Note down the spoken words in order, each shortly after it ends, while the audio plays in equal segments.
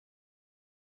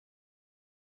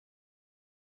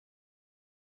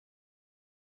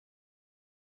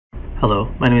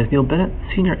Hello, my name is Neil Bennett,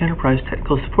 Senior Enterprise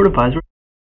Technical Support Advisor.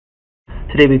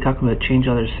 Today we'll be talking about Change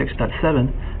Auditor 6.7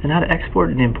 and how to export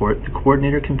and import the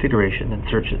coordinator configuration and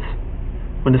searches.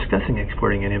 When discussing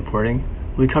exporting and importing,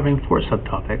 we'll be covering 4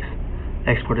 subtopics: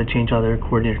 export the Change Auditor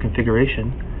coordinator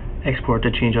configuration, export the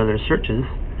Change Auditor searches,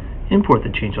 import the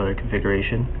Change Auditor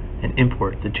configuration, and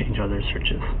import the Change Auditor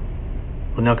searches.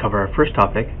 We'll now cover our first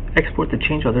topic, export the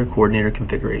Change Auditor coordinator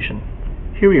configuration.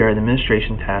 Here we are in the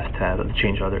Administration Task tab of the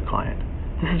Change Auditor client.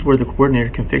 This is where the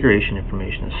coordinator configuration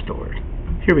information is stored.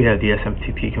 Here we have the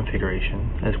SMTP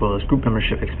configuration, as well as group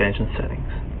membership expansion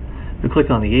settings. If we click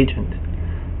on the agent,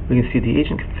 we can see the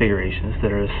agent configurations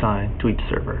that are assigned to each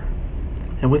server.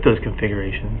 And with those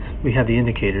configurations, we have the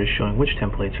indicators showing which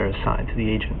templates are assigned to the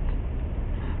agent.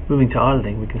 Moving to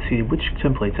auditing, we can see which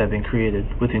templates have been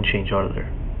created within Change Auditor.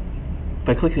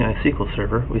 By clicking on SQL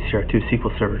Server, we see our 2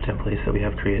 SQL Server templates that we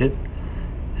have created.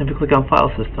 And if we click on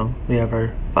File System, we have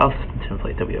our File System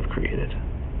template that we have created.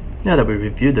 Now that we've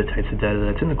reviewed the types of data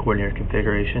that's in the coordinator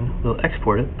configuration, we'll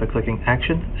export it by clicking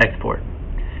Action, Export.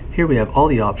 Here we have all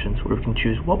the options where we can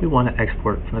choose what we want to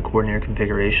export from the coordinator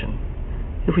configuration.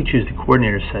 If we choose the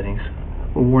coordinator settings,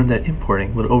 we're warned that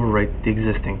importing would overwrite the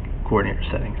existing coordinator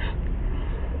settings.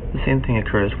 The same thing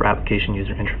occurs for Application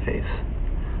User Interface.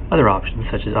 Other options,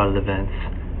 such as Audit Events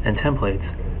and Templates,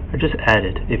 are just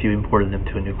added if you imported them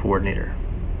to a new coordinator.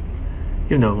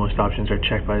 Even though most options are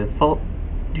checked by default,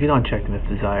 you can uncheck them if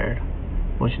desired.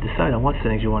 Once you decide on what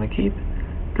settings you want to keep,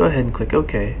 go ahead and click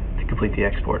OK to complete the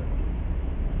export.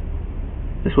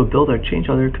 This will build our Change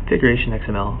Auditor configuration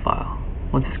XML file.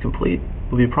 Once it's complete,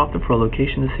 we'll be prompted for a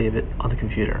location to save it on the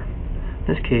computer.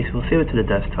 In this case, we'll save it to the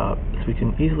desktop so we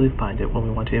can easily find it when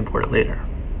we want to import it later.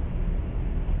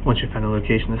 Once you find a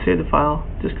location to save the file,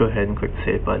 just go ahead and click the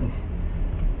Save button.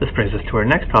 This brings us to our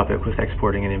next topic with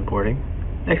exporting and importing.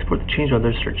 Export the Change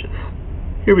Auditor searches.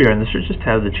 Here we are in the Searches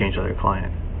tab of the Change Auditor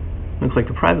client. When we click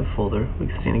the private folder, we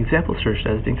can see an example search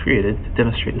that has been created to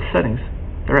demonstrate the settings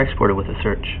that are exported with a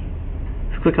search.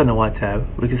 If we click on the What tab,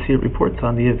 we can see it reports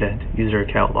on the event user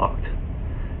account logged.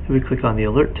 If we click on the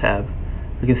Alert tab,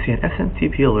 we can see an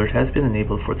SMTP alert has been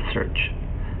enabled for the search.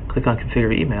 Click on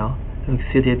Configure Email, and we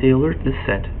can see that the alert is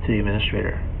sent to the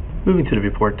administrator. Moving to the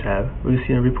Report tab, we can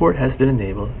see a report has been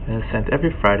enabled and is sent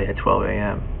every Friday at 12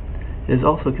 a.m. It is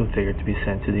also configured to be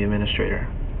sent to the administrator.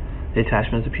 The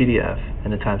attachment is a PDF,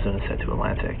 and the time zone is set to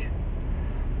Atlantic.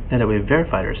 Now that we have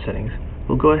verified our settings,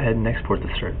 we'll go ahead and export the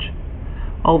search.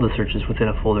 All the searches within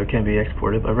a folder can be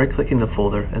exported by right-clicking the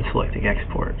folder and selecting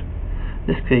Export. In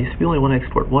this case, we only want to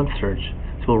export one search,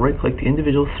 so we'll right-click the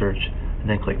individual search and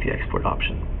then click the Export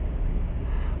option.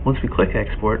 Once we click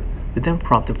Export, we're then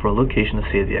prompted for a location to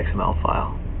save the XML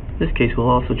file. In this case, we'll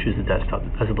also choose the desktop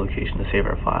as a location to save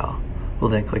our file. We'll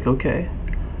then click OK,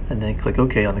 and then click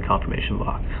OK on the confirmation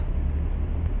box.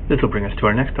 This will bring us to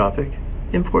our next topic,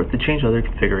 import the Change Auditor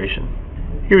configuration.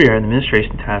 Here we are in the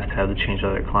Administration Task tab of the Change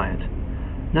Auditor client.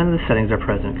 None of the settings are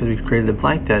present because we've created a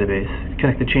blank database to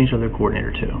connect the Change Auditor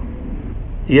coordinator to.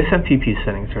 The SMTP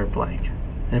settings are blank,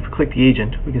 and if we click the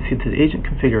agent, we can see that the agent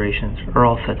configurations are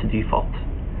all set to default.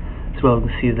 As well,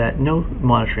 we can see that no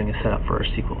monitoring is set up for our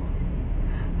SQL.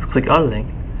 If we click Auditing,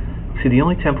 we see the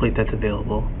only template that's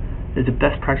available is the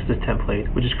Best Practices template,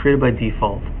 which is created by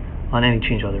default on any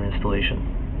Change Auditor installation.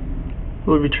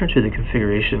 We'll return to the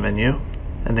Configuration menu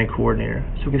and then Coordinator,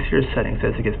 so we can see our settings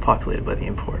as it gets populated by the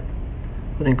import.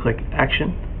 We'll then click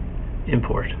Action,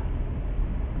 Import.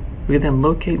 We can then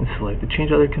locate and select the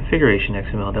Change Auditor configuration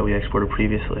XML that we exported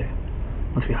previously.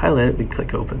 Once we highlight it, we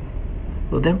click Open.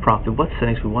 We'll then prompt what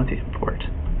settings we want to import.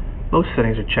 Most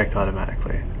settings are checked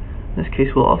automatically. In this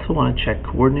case, we'll also want to check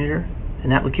Coordinator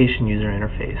and Application User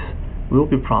Interface. We will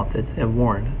be prompted and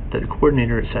warned that the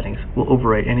coordinator settings will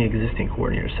overwrite any existing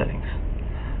coordinator settings.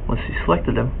 Once we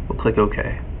selected them, we'll click OK.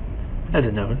 As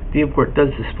a note, the import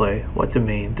does display what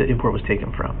domain the import was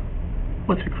taken from.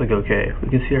 Once we click OK, we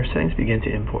can see our settings begin to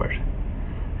import.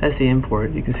 As they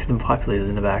import, you can see them populated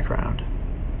in the background.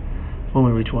 When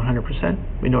we reach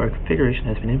 100%, we know our configuration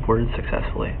has been imported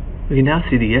successfully. We can now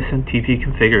see the SMTP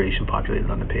configuration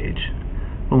populated on the page.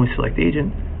 When we select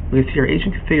Agent, we can see our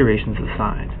agent configurations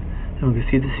assigned, and we can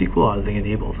see the SQL auditing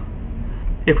enabled.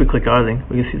 If we click Auditing,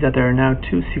 we can see that there are now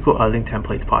 2 SQL auditing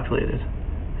templates populated.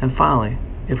 And finally,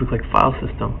 if we click File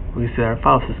System, we can see that our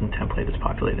File System template is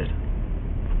populated.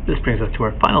 This brings us to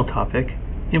our final topic,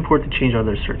 import the Change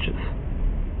Auditor searches.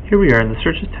 Here we are in the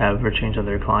Searches tab of our Change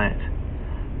Auditor client.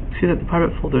 We see that the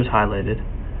private folder is highlighted,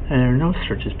 and there are no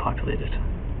searches populated.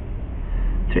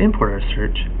 To import our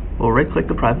search, we'll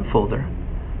right-click the private folder,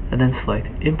 and then select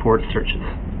Import Searches.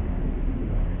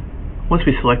 Once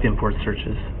we select Import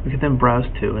Searches, we can then browse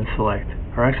to and select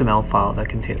our XML file that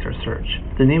contains our search.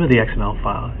 The name of the XML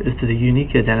file is the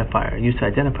unique identifier used to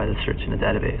identify the search in the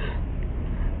database.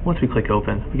 Once we click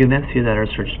Open, we can then see that our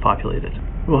search is populated.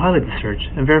 We will highlight the search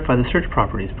and verify the search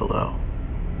properties below.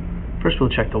 First,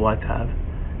 we'll check the Y tab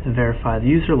and verify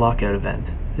the user lockout event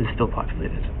is still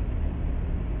populated.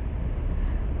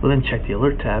 We'll then check the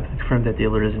Alert tab and confirm that the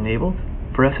alert is enabled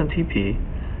for SMTP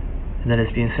and that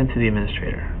it's being sent to the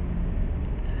administrator.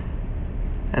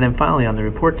 And then finally, on the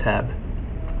Report tab,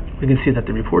 we can see that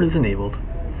the report is enabled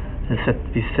and is set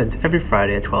to be sent every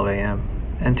Friday at 12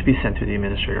 a.m. and to be sent to the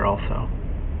administrator also.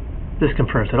 This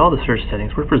confirms that all the search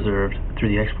settings were preserved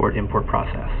through the export-import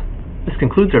process. This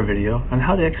concludes our video on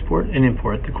how to export and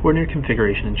import the coordinator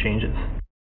configuration and changes.